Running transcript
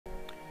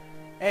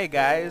Hey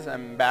guys,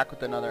 I'm back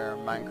with another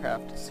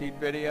Minecraft seed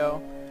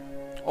video.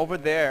 Over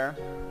there,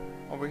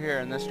 over here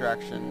in this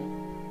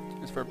direction,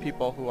 is for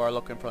people who are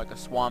looking for like a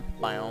swamp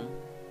biome.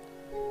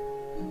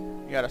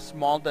 You got a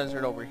small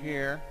desert over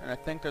here, and I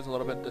think there's a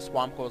little bit, the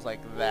swamp goes like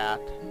that.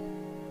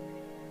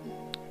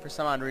 For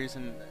some odd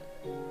reason,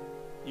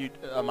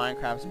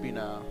 Minecraft's being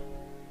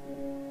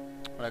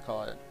what do I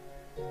call it?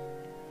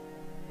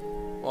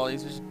 Well,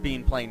 he's just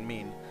being plain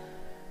mean,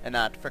 and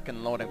not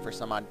frickin' loading for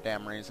some odd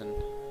damn reason.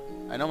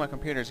 I know my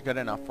computer's good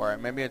enough for it.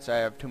 Maybe it's I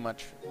have too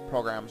much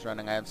programs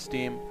running. I have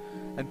Steam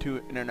and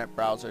 2 internet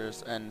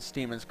browsers, and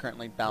Steam is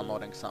currently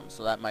downloading some,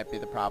 so that might be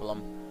the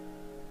problem.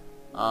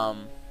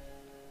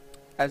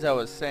 As I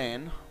was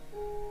saying,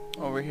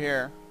 over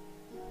here,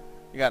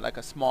 you got like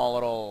a small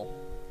little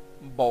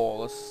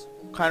bowl. This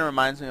kind of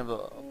reminds me of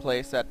a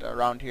place that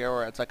around here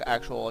where it's like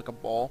actual like a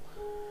bowl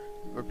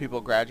where people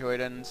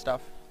graduated and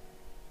stuff.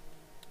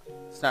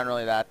 It's not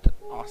really that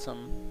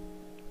awesome.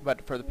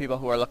 But for the people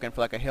who are looking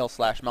for like a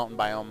hill/mountain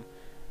biome,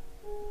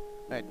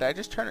 wait, did I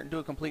just do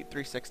a complete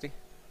 360?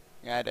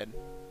 Yeah, I did.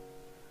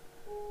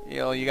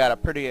 You got a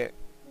pretty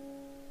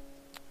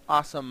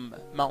awesome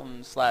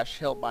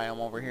mountain/hill biome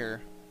over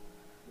here.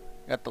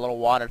 You got the little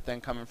water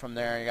thing coming from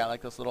there. You got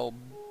like this little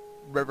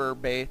river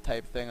bay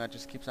type thing that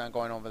just keeps on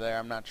going over there.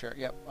 I'm not sure.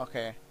 Yep,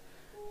 okay.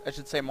 I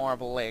should say more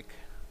of a lake.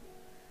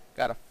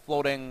 Got a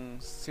floating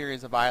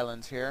series of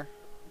islands here.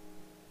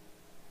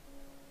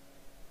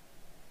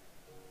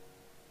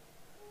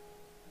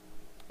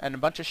 And a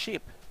bunch of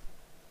sheep.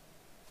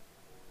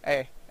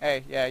 Hey,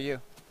 yeah, you.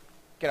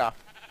 Get off.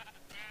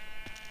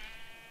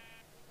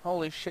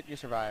 Holy shit, you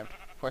survived.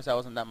 Of course, that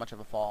wasn't that much of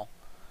a fall.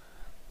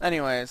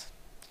 Anyways,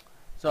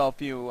 so if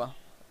you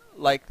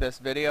like this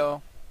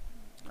video,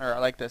 or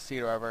like this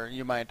seed or whatever,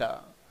 you might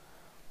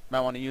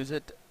want to use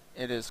it.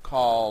 It is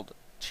called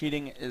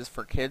Cheating is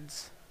for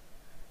Kids.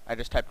 I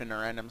just typed in a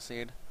random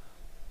seed,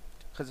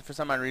 because for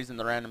some odd reason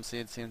the random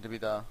seed seems to be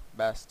the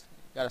best.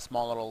 Got a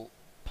small little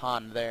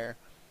pond there.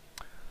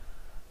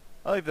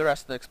 I'll leave the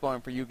rest of the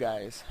exploring for you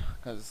guys,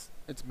 because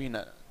it's being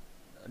a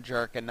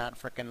jerk and not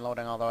frickin'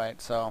 loading all the way.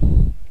 So,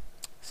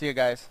 see you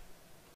guys.